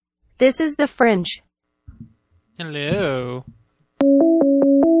This is the Fringe. Hello.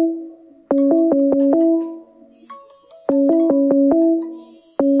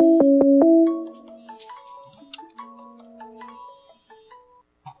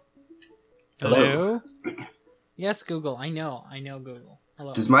 Hello? Yes, Google. I know Google.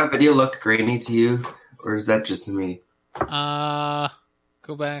 Hello. Does my video look grainy to you, or is that just me?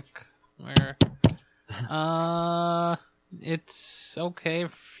 Go back. Where? It's okay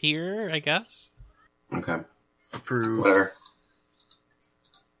here, I guess. Okay. Approved. Whatever.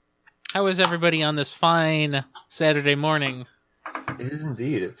 How is everybody on this fine Saturday morning? It is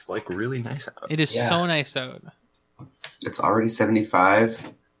indeed. It's like really nice out. It is so nice out. It's already 75.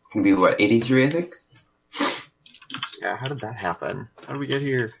 It's going to be, 83, I think? Yeah, how did that happen? How did we get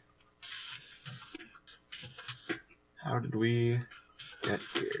here? How did we get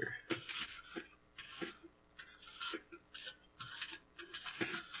here?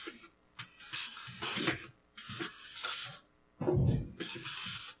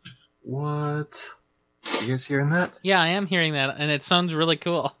 What? You guys hearing that? Yeah, I am hearing that, and it sounds really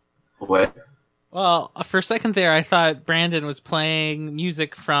cool. What? Well, for a second there, I thought Brandon was playing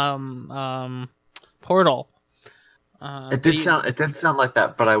music from Portal. It did sound like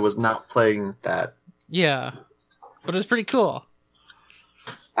that, but I was not playing that. Yeah, but it was pretty cool.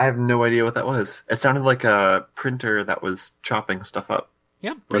 I have no idea what that was. It sounded like a printer that was chopping stuff up.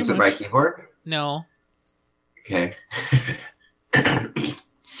 Yeah, Was it my keyboard? No. Okay.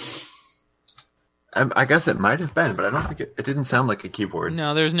 I guess it might have been, but I don't think it didn't sound like a keyboard.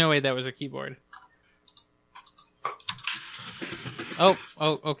 No, there's no way that was a keyboard. Oh,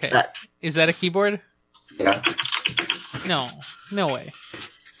 okay. Is that a keyboard? Yeah. No way.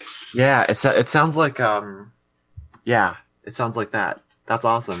 Yeah, it sounds like it sounds like that. That's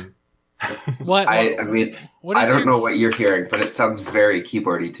awesome. What? I mean, I don't know what you're hearing, but it sounds very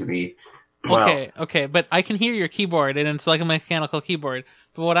keyboardy to me. Okay, but I can hear your keyboard, and it's like a mechanical keyboard.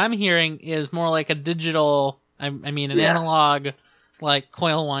 But what I'm hearing is more like a digital, an analog, like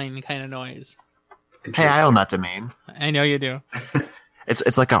coil whine kind of noise. Hey, I own that domain. I know you do.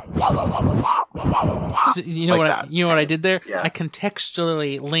 It's like a. You know like what I did there? Yeah. I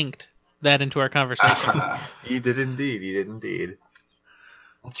contextually linked that into our conversation. You did indeed.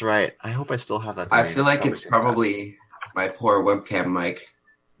 That's right. I hope I still have that. I feel like it's probably my poor webcam mic.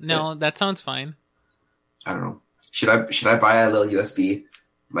 No, that sounds fine. I don't know. Should I buy a little USB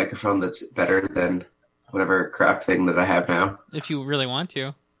microphone that's better than whatever crap thing that I have now? If you really want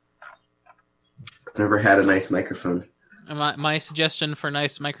to. I've never had a nice microphone. My suggestion for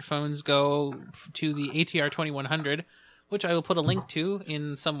nice microphones go to the ATR 2100, which I will put a link to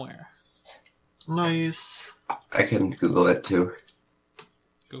in somewhere. Nice. I can Google it too.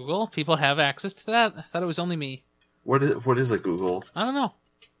 Google? People have access to that? I thought it was only me. What is a Google? I don't know.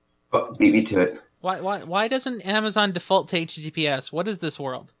 Oh, beat me to it. Why doesn't Amazon default to HTTPS? What is this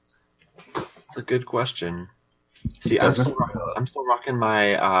world? It's a good question. See, I'm still rocking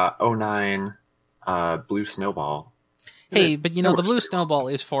my 09 blue snowball. Hey, but the blue snowball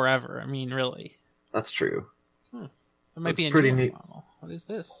is forever. I mean, really. That's true. There might be a pretty new neat. model. What is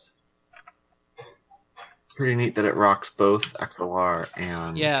this? Pretty neat that it rocks both XLR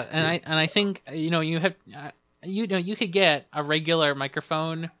and I think you have you could get a regular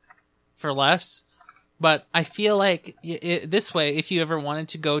microphone for less, but I feel like this way, if you ever wanted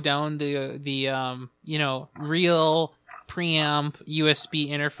to go down the real preamp USB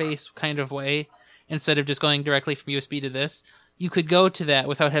interface kind of way, instead of just going directly from USB to this, you could go to that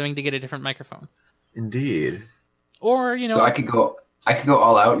without having to get a different microphone. Indeed. Or so I could go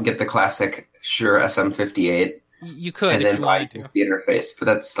all out and get the classic Shure SM58. You could, and if then you buy wanted to. USB interface, but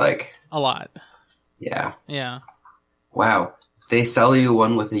that's like A lot. Yeah. Yeah. Wow. They sell you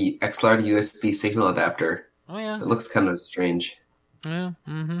one with a XLR to USB signal adapter. Oh yeah. It looks kind of strange. Yeah.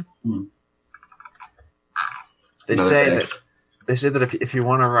 Mm-hmm. They say that if you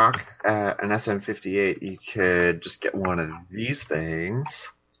want to rock an SM58, you could just get one of these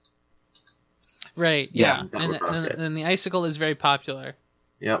things. Right. Yeah. And the Icicle is very popular.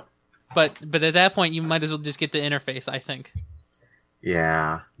 Yep. But at that point, you might as well just get the interface, I think.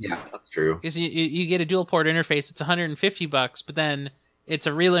 Yeah, that's true. Because you get a dual port interface, it's $150, but then it's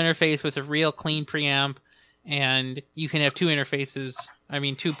a real interface with a real clean preamp, and you can have two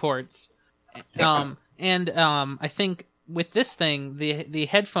ports. Yeah. I think with this thing, the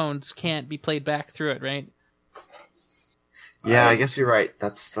headphones can't be played back through it, right? Yeah, I guess you're right.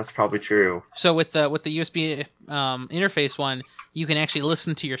 That's probably true. So with the USB interface one, you can actually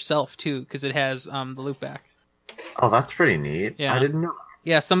listen to yourself too, because it has the loop back. Oh, that's pretty neat. Yeah. I didn't know.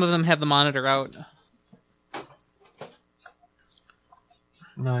 Yeah, some of them have the monitor out.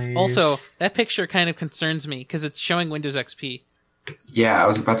 Nice. Also, that picture kind of concerns me because it's showing Windows XP. Yeah, I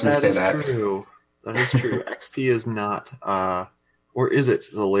was about to say that. True. That is true. XP is not, or is it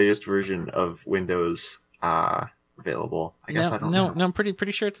the latest version of Windows available? I guess I don't know. No, I'm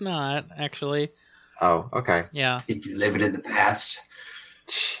pretty sure it's not, actually. Oh, okay. Yeah. If you live it in the past.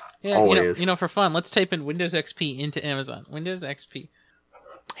 Yeah, Always. you know, for fun, let's type in Windows XP into Amazon. Windows XP.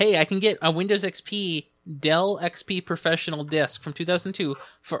 Hey, I can get a Windows XP Dell XP Professional Disc from 2002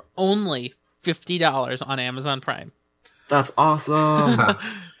 for only $50 on Amazon Prime. That's awesome.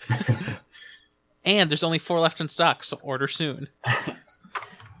 And there's only 4 left in stock, so order soon.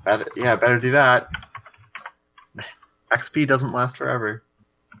 Better do that. XP doesn't last forever.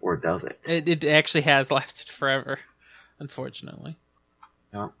 Or does it? It actually has lasted forever, unfortunately.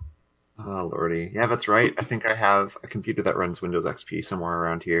 Yep. Oh, lordy. Yeah, that's right. I think I have a computer that runs Windows XP somewhere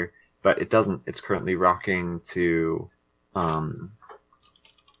around here, but it doesn't. It's currently rocking to...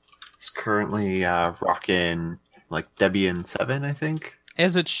 it's currently rocking, like, Debian 7, I think.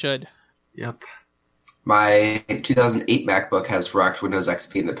 As it should. Yep. My 2008 MacBook has rocked Windows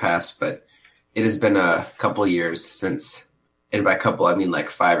XP in the past, but it has been a couple years since, and by couple I mean like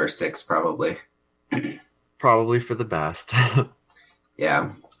 5 or 6 probably. Probably for the best. Yeah.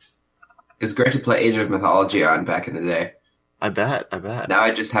 It was great to play Age of Mythology on back in the day. I bet. Now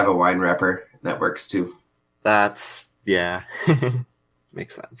I just have a wine wrapper. That works too. Yeah.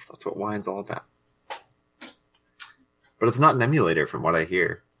 Makes sense. That's what wine's all about. But it's not an emulator from what I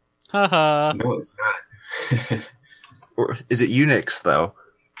hear. Haha. No, it's not. Or is it Unix, though?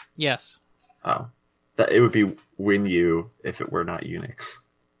 Yes. Oh. It would be WinU if it were not Unix.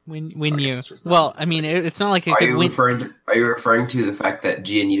 When I you... guess it's just not. Well, I mean, it's not like it Are could you win... referring to the fact that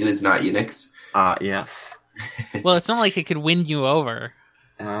GNU is not Unix? Yes. Well, it's not like it could win you over.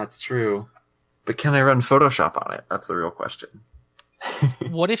 That's true. But can I run Photoshop on it? That's the real question.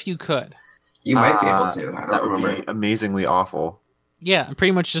 What if you could? You might be able to. I That don't would remember. be amazingly awful. Yeah,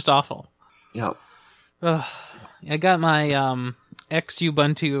 pretty much just awful. Yep. Ugh. I got my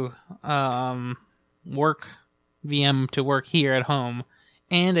Xubuntu work VM to work here at home,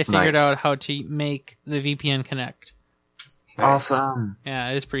 and I figured Nice. out how to make the VPN connect. Awesome. Yeah,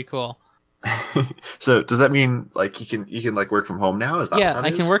 it's pretty cool. So does that mean like you can like work from home now? Is that Yeah, what that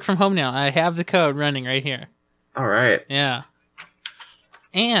I can is? work from home now. I have the code running right here. All right. Yeah.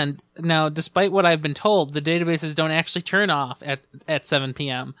 And now, despite what I've been told, the databases don't actually turn off at 7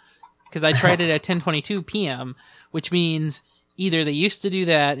 p.m. because I tried it at 10:22 p.m., which means either they used to do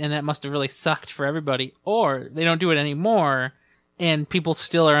that and that must have really sucked for everybody, or they don't do it anymore and people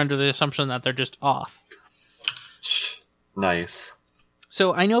still are under the assumption that they're just off. Nice.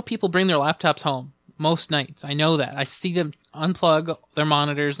 So I know people bring their laptops home most nights. I know that. I see them unplug their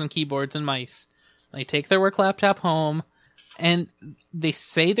monitors and keyboards and mice. They take their work laptop home, and they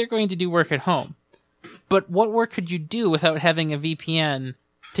say they're going to do work at home. But what work could you do without having a VPN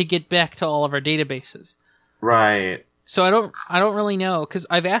to get back to all of our databases? Right. So I don't really know, because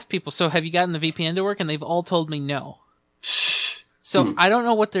I've asked people, so have you gotten the VPN to work? And they've all told me no. So I don't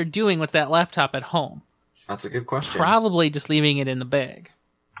know what they're doing with that laptop at home. That's a good question. Probably just leaving it in the bag.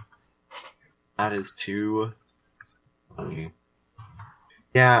 That is too funny.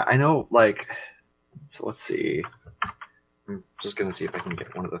 Yeah, I know, like, so let's see. I'm just going to see if I can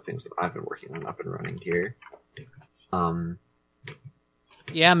get one of the things that I've been working on up and running here.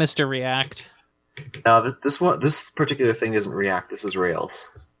 Yeah, Mr. React. No, this particular thing isn't React, this is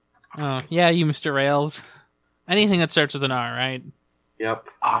Rails. Oh, yeah, you Mr. Rails. Anything that starts with an R, right? Yep.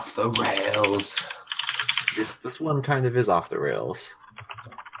 Off the rails. This one kind of is off the rails.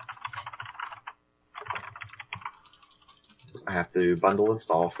 I have to bundle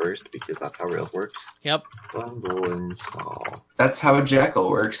install first because that's how Rails works. Yep. Bundle install. That's how Jackal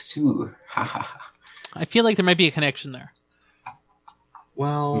works too. Ha ha ha. I feel like there might be a connection there.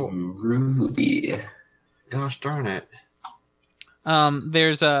 Well, Ruby. gosh darn it.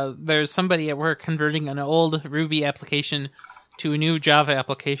 There's somebody at work converting an old Ruby application to a new Java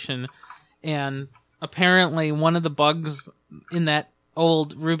application, and apparently one of the bugs in that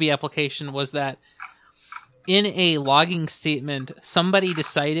old Ruby application was that in a logging statement, somebody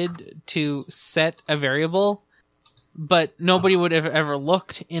decided to set a variable, but nobody would have ever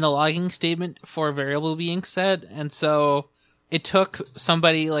looked in a logging statement for a variable being set, and so it took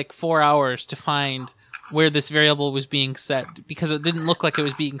somebody like 4 hours to find where this variable was being set, because it didn't look like it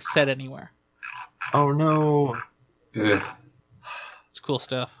was being set anywhere. Oh no. Ugh. It's cool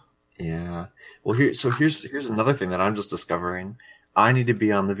stuff. Yeah. Well, here's another thing that I'm just discovering. I need to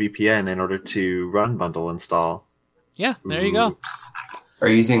be on the VPN in order to run bundle install. Yeah, there you go. Oops. Are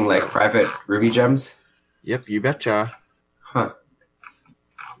you using like private Ruby gems? Yep, you betcha. Huh.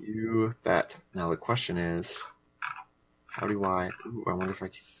 You bet. Now the question is, how do I... Ooh, I wonder if I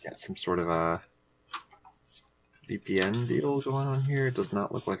can get some sort of a VPN deal going on here. It does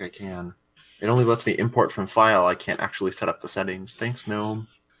not look like I can. It only lets me import from file. I can't actually set up the settings. Thanks, Gnome.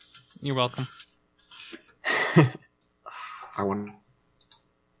 You're welcome. I want...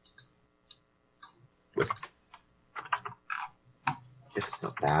 Guess it's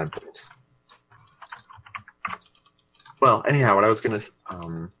not bad, but... Well, anyhow, what I was gonna...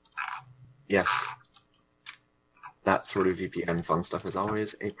 yes. That sort of VPN fun stuff is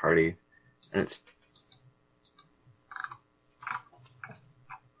always a party. And it's...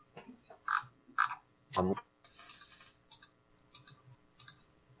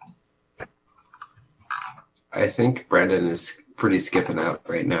 I think Brandon is pretty skipping out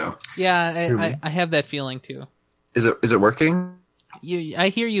right now. Yeah, I have that feeling too. Is it working?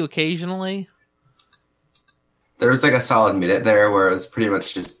 I hear you occasionally. There was like a solid minute there where it was pretty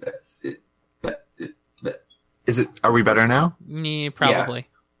much just... Is it? Are we better now? Yeah, probably.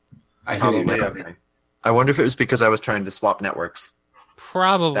 I hear you Probably. now. Okay. I wonder if it was because I was trying to swap networks.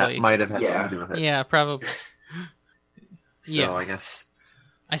 Probably. That might have had something to do with it. Yeah, probably. So Yeah. I guess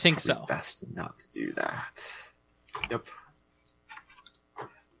I think it's so. best not to do that. Yep.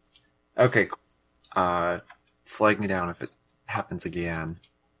 Okay. Flag me down if it happens again.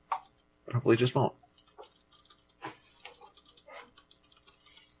 But hopefully it just won't.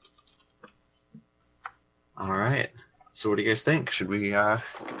 All right. So what do you guys think? Should we get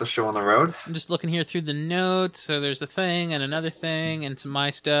the show on the road? I'm just looking here through the notes. So there's a thing and another thing and some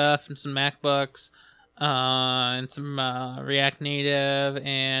my stuff and some MacBooks and some React Native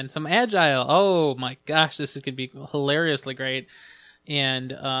and some Agile. Oh my gosh, this is going to be hilariously great. And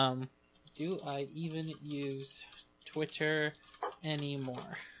do I even use Twitter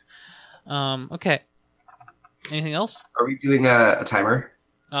anymore? Okay. Anything else? Are we doing a timer?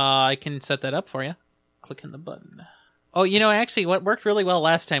 I can set that up for you. Clicking the button. Oh, actually, what worked really well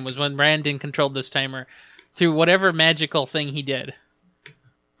last time was when Brandon controlled this timer through whatever magical thing he did.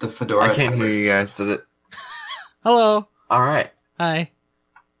 The Fedora I can't timer. hear you guys. Did it? Hello. All right. Hi.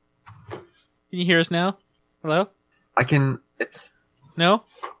 Can you hear us now? Hello? I can. It's. No?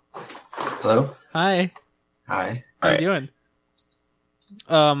 Hello? Hi. Hi. How All right. you doing?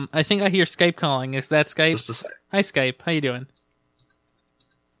 I think I hear Skype calling. Is that Skype? Just a sec. Hi, Skype. How you doing?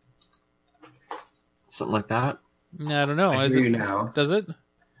 Something like that. I don't know. I Is hear you it? now. Does it?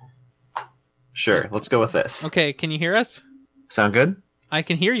 Sure. Let's go with this. Okay. Can you hear us? Sound good? I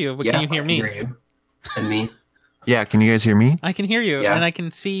can hear you, but Yeah, can you hear I me? hear you. And me. Yeah. Can you guys hear me? I can hear you, Yeah. and I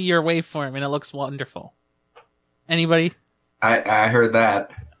can see your waveform, and it looks wonderful. Anybody? I heard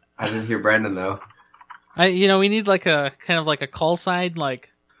that. I didn't hear Brandon though. We need like a kind of like a call sign,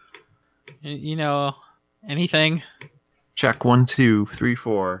 like, anything. Check 1, 2, 3,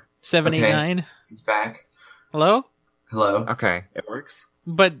 4. 789. He's back. Hello? Hello. Okay, it works.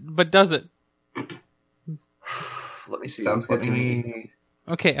 But does it? Let me see. Sounds good to me.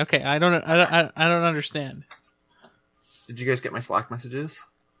 Okay. I don't understand. Did you guys get my Slack messages?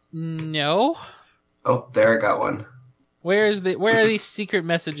 No. Oh, there I got one. Where are these secret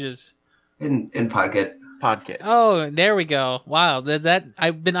messages? In Podkit. Podkit. Oh, there we go. Wow, that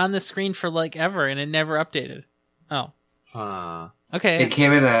I've been on the screen for like ever and it never updated. Oh. Okay. It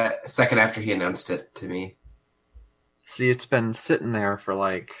came in a second after he announced it to me. See, it's been sitting there for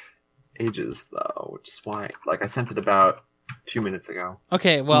like ages though, which is why I sent it about 2 minutes ago.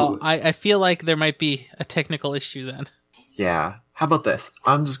 Okay, well, Ooh. I feel like there might be a technical issue then. Yeah. How about this?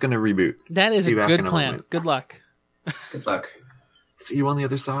 I'm just gonna reboot. That is Be a back good in a plan. moment. Good luck. Good luck. See you on the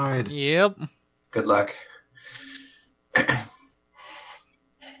other side. Yep. Good luck.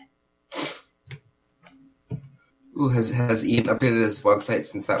 Ooh, has Ian updated his website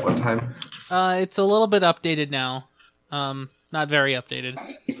since that one time? It's a little bit updated now. Not very updated.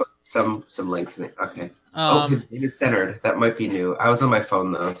 He posted some links in it. Okay. His name is centered. That might be new. I was on my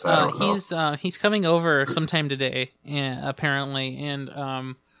phone though, so I don't know. He's coming over sometime today, apparently,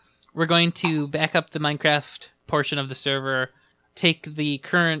 and we're going to back up the Minecraft portion of the server, take the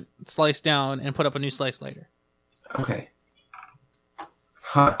current slice down, and put up a new slice later. Okay.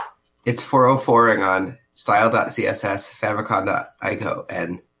 Huh. It's 404ing on style.css, favicon.ico,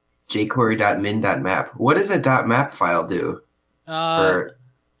 and jquery.min.map. What does a .map file do for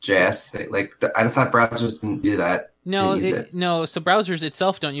JS? Like, I thought browsers didn't do that. No, Didn't use it. no. So browsers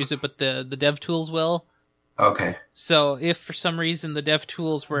itself don't use it, but the dev tools will. Okay. So if for some reason the dev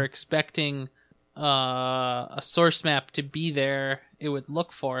tools were expecting a source map to be there, it would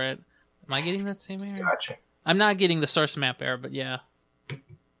look for it. Am I getting that same error? Gotcha. I'm not getting the source map error, but yeah.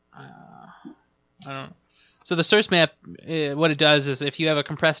 I don't know. So the source map, what it does is if you have a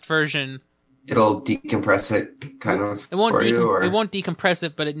compressed version, It'll decompress it kind of it won't for you, or... it won't decompress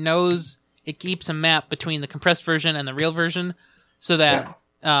it, but it keeps a map between the compressed version and the real version, so that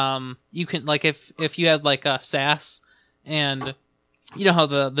you can, like, if you had like a SAS, and you know how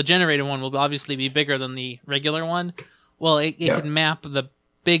the generated one will obviously be bigger than the regular one. Well, it can map the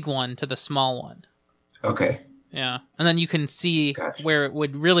big one to the small one. Okay. Yeah, and then you can see where it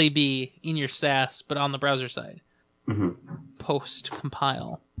would really be in your SAS, but on the browser side. Post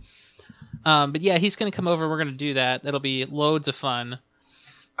compile. But yeah, he's going to come over. We're going to do that. That'll be loads of fun.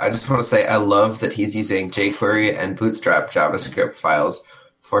 I just want to say I love that he's using jQuery and Bootstrap JavaScript files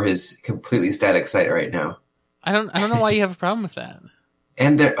for his completely static site right now. I don't know why you have a problem with that.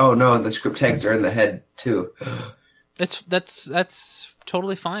 And the script tags are in the head too. That's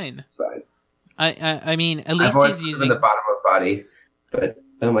totally fine. Fine. I mean, at least I've always he's using the bottom of body, but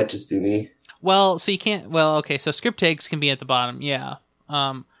that might just be me. Well, so you can't. Well, okay, so script tags can be at the bottom. Yeah.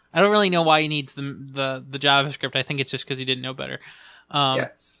 I don't really know why he needs the JavaScript. I think it's just because he didn't know better.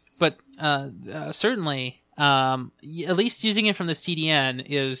 But certainly, at least using it from the CDN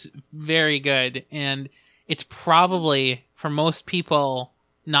is very good, and it's probably for most people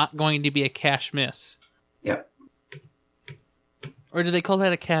not going to be a cache miss. Yep. Or do they call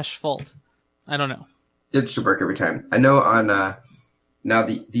that a cache fault? I don't know. It should work every time. I know on now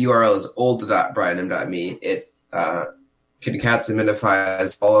the URL is old.brianm.me. It concatenates and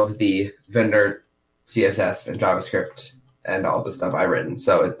minifies all of the vendor CSS and JavaScript and all the stuff I've written.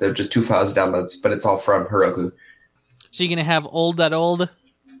 So they're just 2 files downloads, but it's all from Heroku. So you're going to have old.old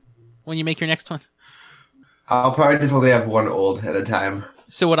when you make your next one? I'll probably just only have one old at a time.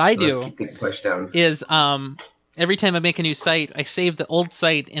 So what I do keep getting pushed down. is every time I make a new site, I save the old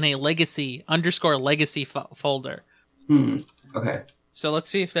site in a legacy folder. Okay. So let's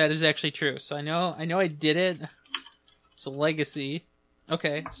see if that is actually true. So I know I did it. So legacy.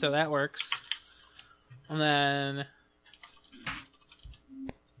 Okay, so that works. And then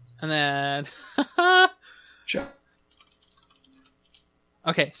Sure.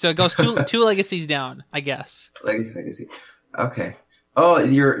 Okay, so it goes two legacies down, I guess. Legacy. Okay. Oh,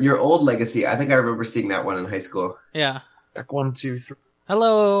 your old legacy. I think I remember seeing that one in high school. Yeah. Back 1, 2, 3.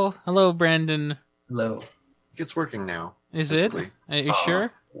 Hello, Brandon. Hello. It's working now. Is it? Are you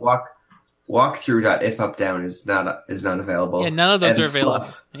sure? Walkthrough.ifupdown is not available. Yeah, none of those And are available.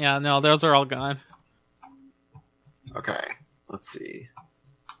 fluff. Yeah, no, those are all gone. Okay, let's see.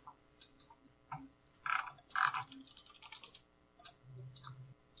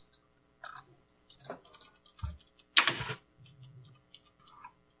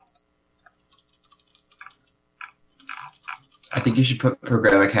 I think you should put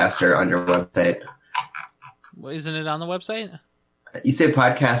Programacaster on your website. Well, isn't it on the website? You say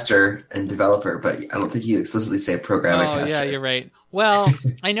podcaster and developer, but I don't think you explicitly say Programacaster. Oh, yeah, you're right. Well,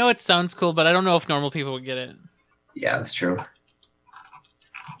 I know it sounds cool, but I don't know if normal people would get it. Yeah, that's true.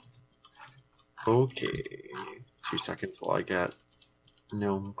 Okay. 2 seconds while I get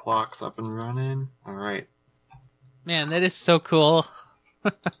GNOME clocks up and running. All right. Man, that is so cool.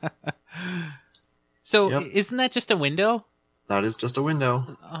 So, Yep. Isn't that just a window? That is just a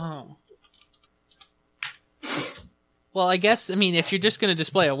window. Oh. Well, I guess, if you're just going to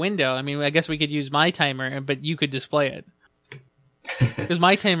display a window, I guess we could use my timer, but you could display it. Because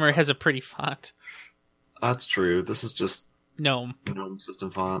my timer has a pretty font. That's true. This is just GNOME. GNOME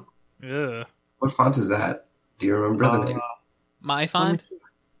system font. Ugh. What font is that? Do you remember the name? My font?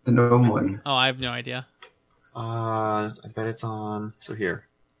 The GNOME one. Oh, I have no idea. I bet it's on. So here,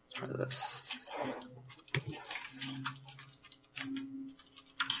 let's try this.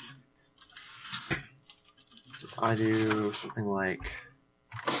 So if I do something like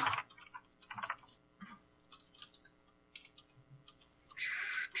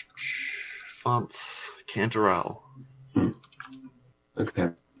fonts Cantorell. Okay.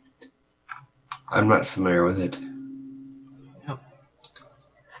 I'm not familiar with it. Yep.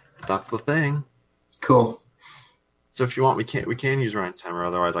 That's the thing. Cool. So if you want, we can use Ryan's timer.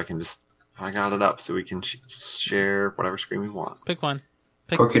 Otherwise, I got it up so we can share whatever screen we want. Pick one.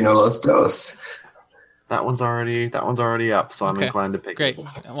 Porque no los dos. That one's already up, so I'm inclined to pick Great.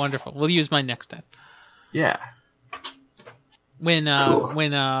 it. Wonderful. We'll use mine next time. Yeah. When Cool.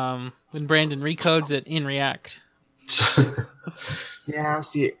 when Brandon recodes it in React. Yeah,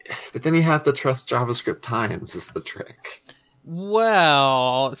 see, but then you have to trust JavaScript times is the trick.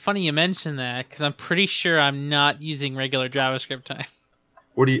 Well, it's funny you mention that because I'm pretty sure I'm not using regular JavaScript time.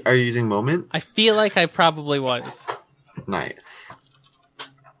 Are you using Moment? I feel like I probably was. Nice.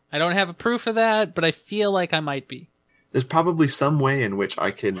 I don't have a proof of that, but I feel like I might be. There's probably some way in which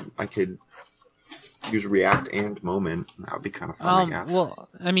I could use React and Moment. That would be kind of fun, I guess. Well,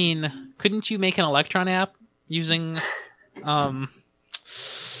 I mean, couldn't you make an Electron app using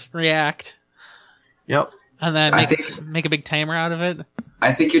React? Yep. And then make a big timer out of it?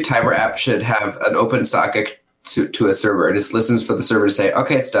 I think your timer app should have an open socket to a server. It just listens for the server to say,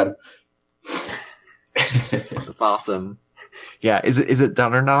 okay, it's done. That's awesome. Yeah, is it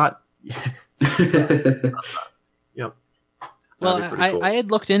done or not? Yep. Well, Cool. I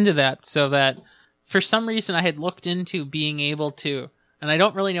had looked into that, so that for some reason I had looked into being able to, and I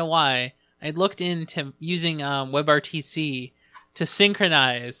don't really know why, I had looked into using WebRTC to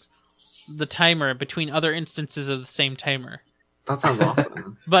synchronize the timer between other instances of the same timer. That sounds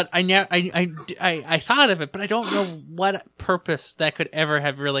awesome. But I thought of it, but I don't know what purpose that could ever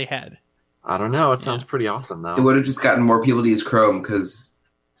have really had. I don't know. It sounds pretty awesome, though. It would have just gotten more people to use Chrome because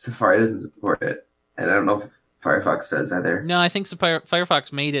Safari doesn't support it. And I don't know if Firefox does either. No, I think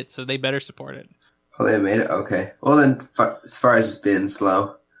Firefox made it, so they better support it. Oh, they made it? Okay. Well, then Safari's just been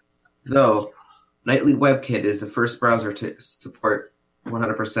slow. Though, Nightly WebKit is the first browser to support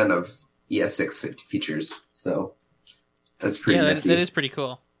 100% of ES6 features. So, that's pretty nifty. That is pretty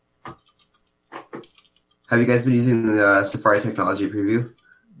cool. Have you guys been using the Safari Technology Preview?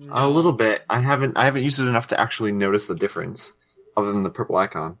 No. A little bit. I haven't used it enough to actually notice the difference, other than the purple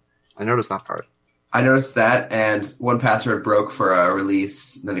icon. I noticed that part. I noticed that, and 1Password broke for a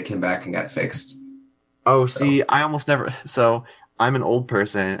release, then it came back and got fixed. Oh, see, I almost never... So, I'm an old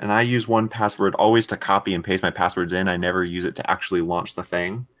person, and I use 1Password always to copy and paste my passwords in. I never use it to actually launch the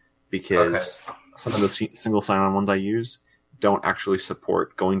thing, because some of the single sign-on ones I use don't actually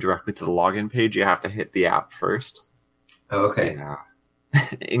support going directly to the login page. You have to hit the app first. Oh, okay. Yeah.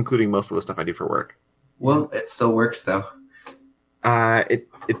 Including most of the stuff I do for work. Well, it still works, though.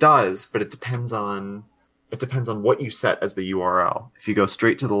 It does, but it depends on what you set as the URL. If you go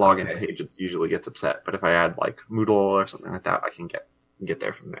straight to the login page, it usually gets upset. But if I add like Moodle or something like that, I can get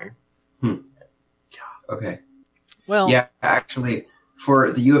there from there. Yeah. Okay. Well, yeah, actually,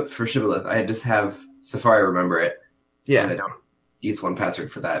 for Shibboleth, I just have Safari remember it. Yeah, and I don't use 1Password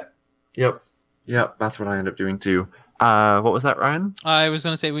for that. Yep, that's what I end up doing too. What was that, Ryan? I was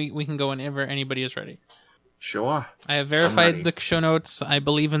going to say we can go whenever anybody is ready. Sure. I have verified the show notes. I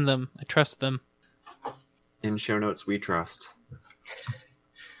believe in them. I trust them. In show notes, we trust.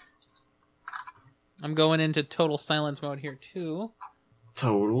 I'm going into total silence mode here, too.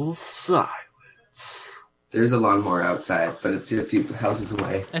 Total silence. There's a lawnmower outside, but it's a few houses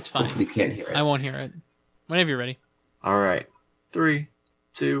away. That's fine. You can't hear it. I won't hear it. Whenever you're ready. All right. 3,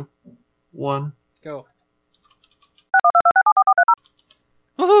 2, 1. Go.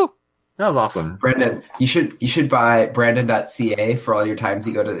 Woohoo! That was awesome. Brandon, you should buy Brandon.ca for all your times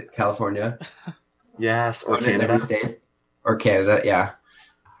you go to California. Yes, or Canada. Canada. Every state. Or Canada, yeah.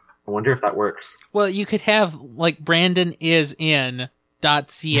 I wonder if that works. Well, you could have, like, Brandon is in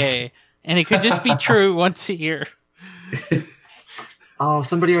 .ca, and it could just be true once a year. Oh,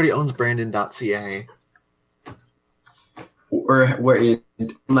 somebody already owns Brandon.ca. Or where in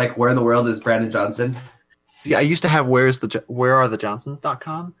the world is Brandon Johnson? See, I used to have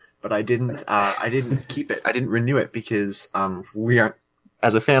wherearethejohnsons.com, but I didn't keep it. I didn't renew it because we aren't,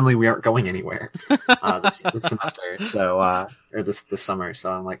 as a family, we aren't going anywhere this semester. So or this summer.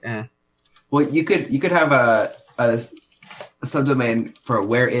 So I'm like, eh. Well, you could have a subdomain for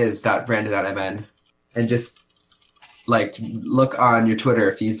whereis.brandon.mn and just like look on your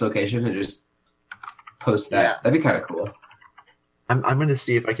Twitter feed's location and just post that. Yeah. That'd be kind of cool. I'm gonna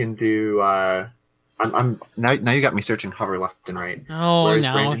see if I can do. I'm now you got me searching hover left and right. Oh,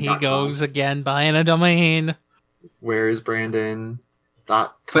 now he goes again buying a domain. Where is Brandon.com?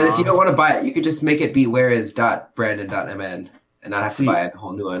 But if you don't want to buy it, you could just make it be whereis.brandon.mn and not have to buy a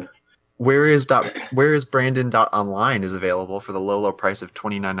whole new one. Where is Brandon.online is available for the low price of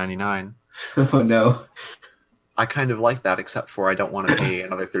 $29.99. Oh no. I kind of like that, except for I don't want to pay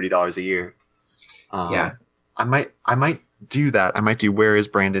another $30 a year. Yeah. I might do that. I might do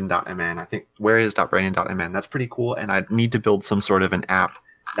whereisbrandon.mn. I think whereis.brandon.mn. That's pretty cool, and I need to build some sort of an app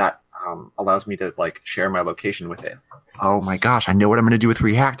that allows me to like share my location with it. Oh my gosh, I know what I'm going to do with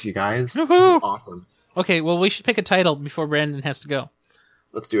React, you guys. This is awesome. Okay, well, we should pick a title before Brandon has to go.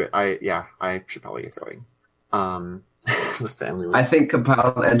 Let's do it. I should probably get going. The family. I think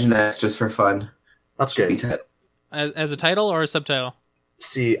compiled Nginx just for fun. That's good. As a title or a subtitle?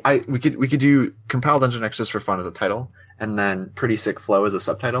 See, we could do compiled Nginx just for fun as a title, and then Pretty Sick Flow as a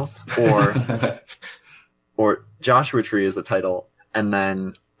subtitle, or Joshua Tree as the title, and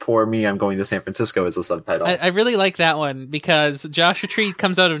then Poor Me, I'm Going to San Francisco as a subtitle. I really like that one because Joshua Tree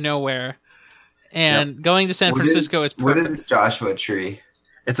comes out of nowhere, and Going to San Francisco is perfect. What is Joshua Tree?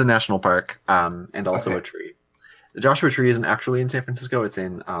 It's a national park, and also a tree. The Joshua Tree isn't actually in San Francisco. It's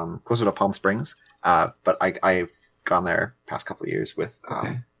in closer to Palm Springs. But I've gone there past couple of years with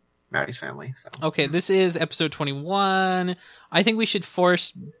Maddie's family. So. Okay, this is episode 21. I think we should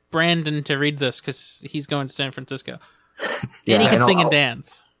force Brandon to read this because he's going to San Francisco. And he can sing and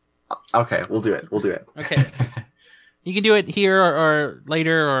dance. Okay, we'll do it. Okay. You can do it here or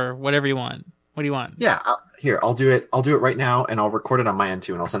later or whatever you want. What do you want? Yeah, here, I'll do it. I'll do it right now, and I'll record it on my end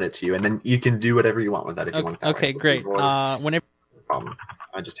too, and I'll send it to you, and then you can do whatever you want with that if you want. Okay, great. Whenever.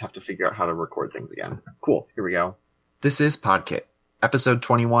 I just have to figure out how to record things again. Cool. Here we go. This is Podkit, episode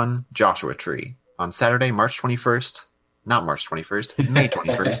 21, Joshua Tree, on Saturday, March 21st. Not March 21st, May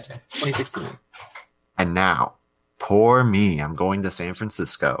 21st, 2016. And now, poor me, I'm going to San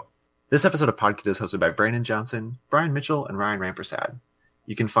Francisco. This episode of Podkit is hosted by Brandon Johnson, Brian Mitchell, and Ryan Rampersad.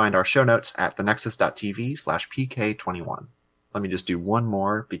 You can find our show notes at thenexus.tv/pk21. Let me just do one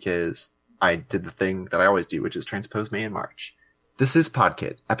more because I did the thing that I always do, which is transpose May and March. This is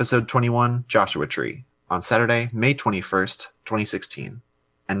Podkit, episode 21, Joshua Tree, on Saturday, May 21st, 2016.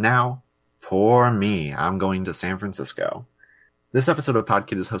 And now, poor me, I'm going to San Francisco. This episode of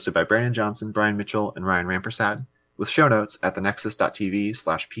Podkit is hosted by Brandon Johnson, Brian Mitchell, and Ryan Rampersad, with show notes at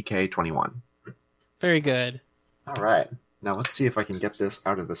thenexus.tv/pk21. Very good. All right. Now let's see if I can get this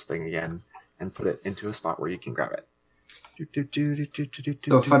out of this thing again and put it into a spot where you can grab it.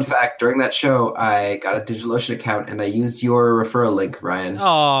 So, fun fact, during that show, I got a DigitalOcean account and I used your referral link, Ryan.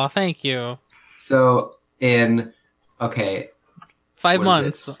 Oh, thank you. So, in, 5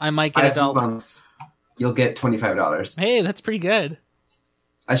 months, I might get $1. 5 months, you'll get $25. Hey, that's pretty good.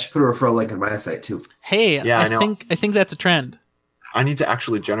 I should put a referral link on my site, too. Hey, yeah, I think that's a trend. I need to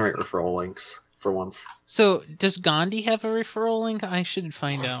actually generate referral links for once. So, does Gandhi have a referral link? I should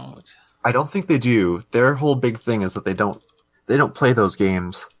find out. I don't think they do. Their whole big thing is that they don't play those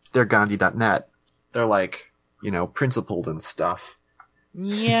games. They're Gandhi.net. They're like, principled and stuff.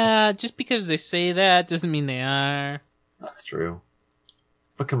 Yeah, just because they say that doesn't mean they are. That's true.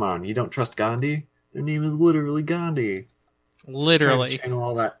 But come on, you don't trust Gandhi? Their name is literally Gandhi. Literally. Channel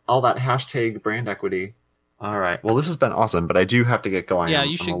all that hashtag brand equity. All right. Well, this has been awesome, but I do have to get going. Yeah,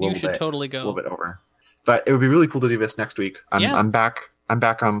 you should totally go. A little bit over. But it would be really cool to do this next week. I'm back on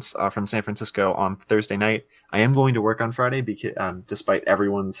from San Francisco on Thursday night. I am going to work on Friday because, despite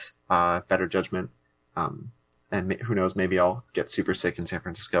everyone's better judgment. And who knows, maybe I'll get super sick in San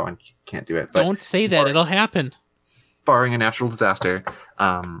Francisco and can't do it. But don't say that; it'll happen. Barring a natural disaster,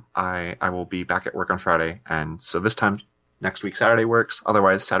 I will be back at work on Friday, and so this time next week Saturday works.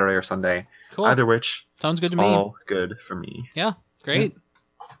 Otherwise, Saturday or Sunday. Cool. Either which sounds good to me. All good for me. Yeah, great. Yeah.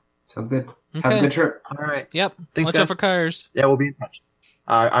 Sounds good. Okay. Have a good trip. All right. Yep. Thanks, watch guys. out for cars. Yeah, we'll be in touch.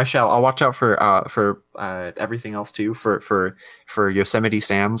 I shall. I'll watch out for everything else too. For Yosemite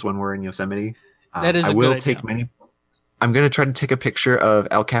Sam's when we're in Yosemite. That is. I will take many. I'm going to try to take a picture of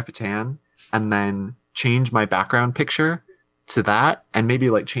El Capitan and then change my background picture to that, and maybe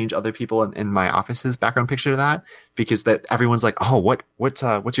like change other people in my office's background picture to that, because that everyone's like, oh, what's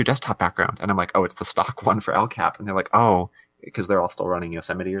your desktop background? And I'm like, oh, it's the stock one for El Cap, and they're like, oh, because they're all still running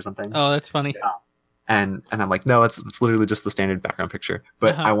Yosemite or something. Oh, that's funny. Yeah. And I'm like, no, it's literally just the standard background picture.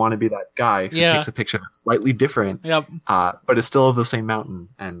 But I want to be that guy who takes a picture that's slightly different, yep. But it's still of the same mountain.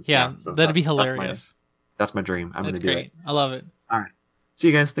 And so that'd be hilarious. That's my dream. I'm going to do great. it. I love it. All right. See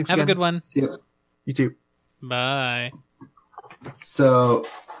you guys. Thanks Have again. a good one. See you. You too. Bye. So,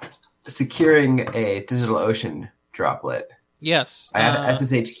 securing a DigitalOcean droplet. Yes. I add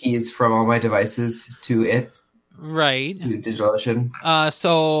SSH keys from all my devices to it. Right. To DigitalOcean.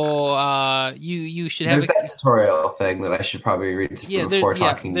 So you should have. There's that tutorial thing that I should probably read through before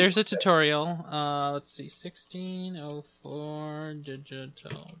talking. There's a tutorial. Let's see, 1604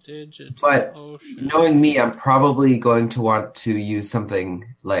 digital. But knowing me, I'm probably going to want to use something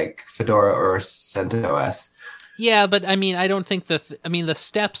like Fedora or CentOS. Yeah, but I mean, I don't think the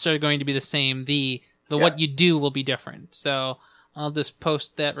steps are going to be the same. The what you do will be different. So I'll just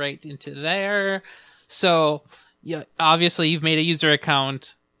post that right into there. So yeah, obviously you've made a user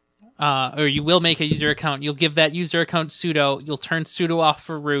account, or you will make a user account. You'll give that user account sudo. You'll turn sudo off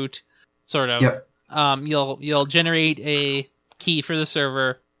for root, sort of. Yep. You'll generate a key for the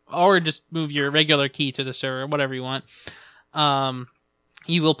server, or just move your regular key to the server, whatever you want.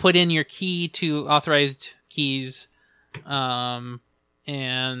 You will put in your key to authorized keys, and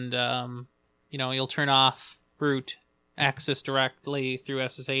you'll turn off root access directly through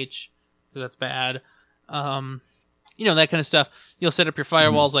SSH, because that's bad. That kind of stuff. You'll set up your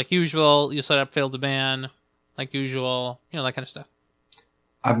firewalls like usual. You'll set up fail to ban like usual. That kind of stuff.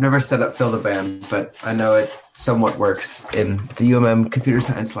 I've never set up fill to ban, but I know it somewhat works in the UMM computer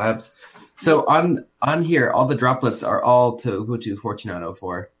science labs. So on here, all the droplets are all to Ubuntu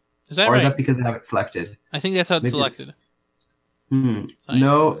 14.04. Is that or right? is that because I have it selected? I think that's how it's Maybe selected.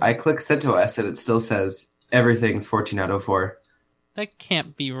 No, I click CentOS and it still says everything's 14.04. That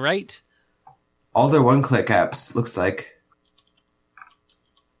can't be right. All their one-click apps, looks like.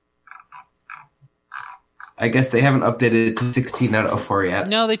 I guess they haven't updated to 16.04 yet.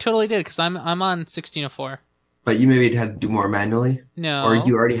 No, they totally did, because I'm on 16.04. But you maybe had to do more manually? No. Or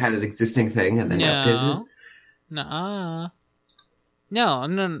you already had an existing thing and then you updated it? Nuh-uh.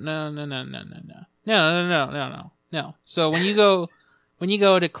 No. So when you go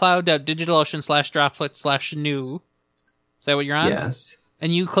to cloud.digitalocean/droplet/new, is that what you're on? Yes.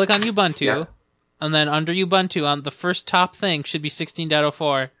 And you click on Ubuntu, Yeah. and then under Ubuntu, on the first top thing should be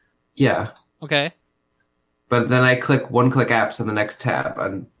 16.04. Yeah. Okay. But then I click one-click apps on the next tab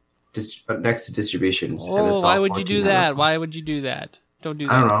on next to distributions. And it's Oh, all why would you do that? 14.04. Why would you do that? Don't do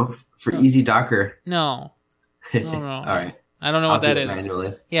that. I don't know. For easy Docker. No. No. All right. I don't know I'll what that do it is.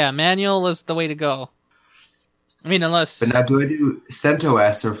 manually. Yeah, manual is the way to go. I mean, unless... But now, do I do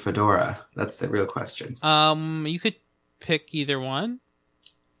CentOS or Fedora? That's the real question. You could pick either one.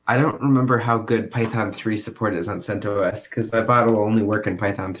 I don't remember how good Python 3 support is on CentOS, because my bot will only work in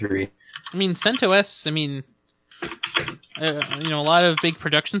Python 3. I mean, CentOS, a lot of big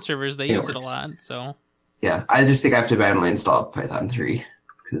production servers, they use it a lot, so... Yeah, I just think I have to manually install Python 3,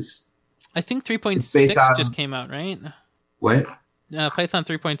 because... I think 3.6 just came out, right? What? Python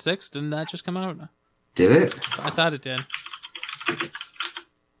 3.6, didn't that just come out? Did it? I thought it did.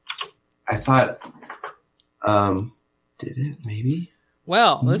 I thought... Did it? Maybe?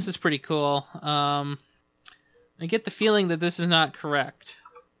 Well, this is pretty cool. I get the feeling that this is not correct.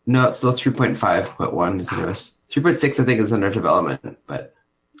 No, it's still 3.5.1 is the newest. 3.6 I think is under development, but...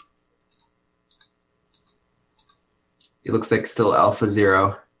 It looks like still Alpha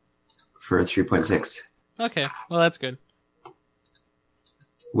 0 for 3.6. Okay, well, that's good.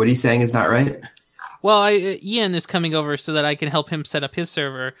 What he's saying is not right? Well, Ian is coming over so that I can help him set up his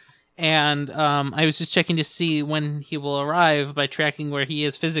server, and I was just checking to see when he will arrive by tracking where he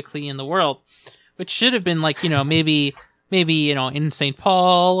is physically in the world, which should have been maybe in St.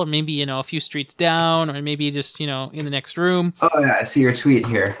 Paul, or maybe a few streets down, or maybe just in the next room. Oh yeah, I see your tweet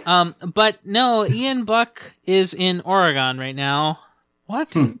here. But no, Ian Buck is in Oregon right now.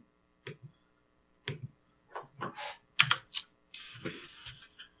 What?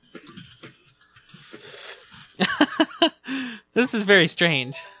 This is very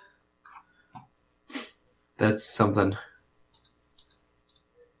strange. That's something.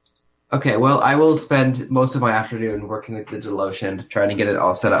 Okay, well, I will spend most of my afternoon working with DigitalOcean, trying to get it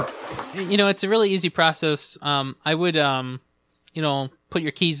all set up. It's a really easy process. I would, put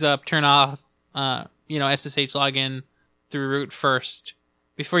your keys up, turn off, SSH login through root first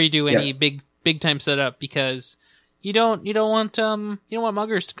before you do any big time setup, because you don't want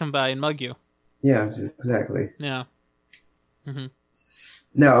muggers to come by and mug you. Yeah, exactly. Yeah. Mm-hmm.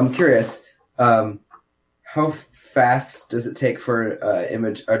 Now, I'm curious. How fast does it take for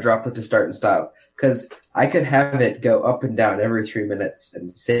a droplet to start and stop? Because I could have it go up and down every 3 minutes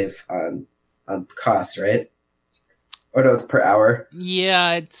and save on costs, right? Or no, it's per hour.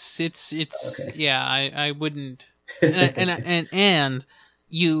 Yeah, it's okay. Yeah, I wouldn't. And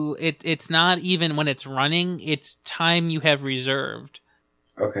it's not even when it's running, it's time you have reserved.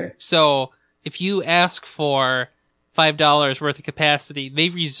 Okay. So if you ask for $5 worth of capacity, they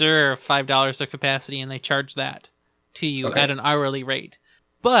reserve $5 of capacity and they charge that to you at an hourly rate.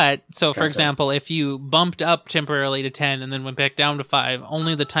 But, so for example, if you bumped up temporarily to 10 and then went back down to 5,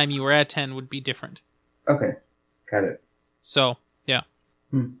 only the time you were at 10 would be different. Okay. Got it. So, yeah.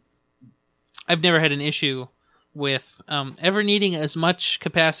 I've never had an issue with ever needing as much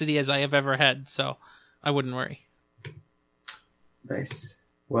capacity as I have ever had, so I wouldn't worry. Nice.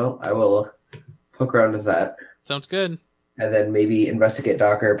 Well, I will poke around with that. Sounds good. And then maybe investigate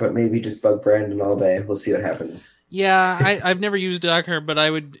Docker, but maybe just bug Brandon all day. We'll see what happens. Yeah, I've never used Docker, but I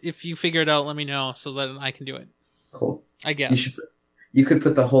would, if you figure it out, let me know so that I can do it. Cool. I guess. You could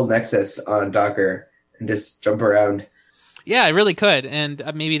put the whole Nexus on Docker and just jump around. Yeah, I really could, and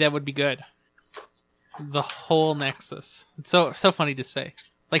maybe that would be good. The whole Nexus. It's so funny to say.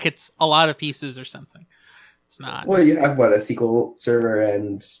 Like it's a lot of pieces or something. It's not. Well, you have, a SQL server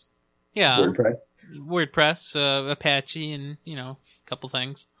and WordPress, Apache, and, a couple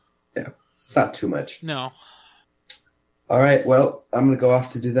things. Yeah, it's not too much. No. All right, well, I'm going to go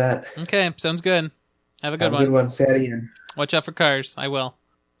off to do that. Okay, sounds good. Have a good one. Have a good one. Say it again. Watch out for cars. I will.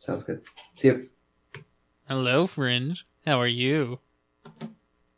 Sounds good. See you. Hello, Fringe. How are you?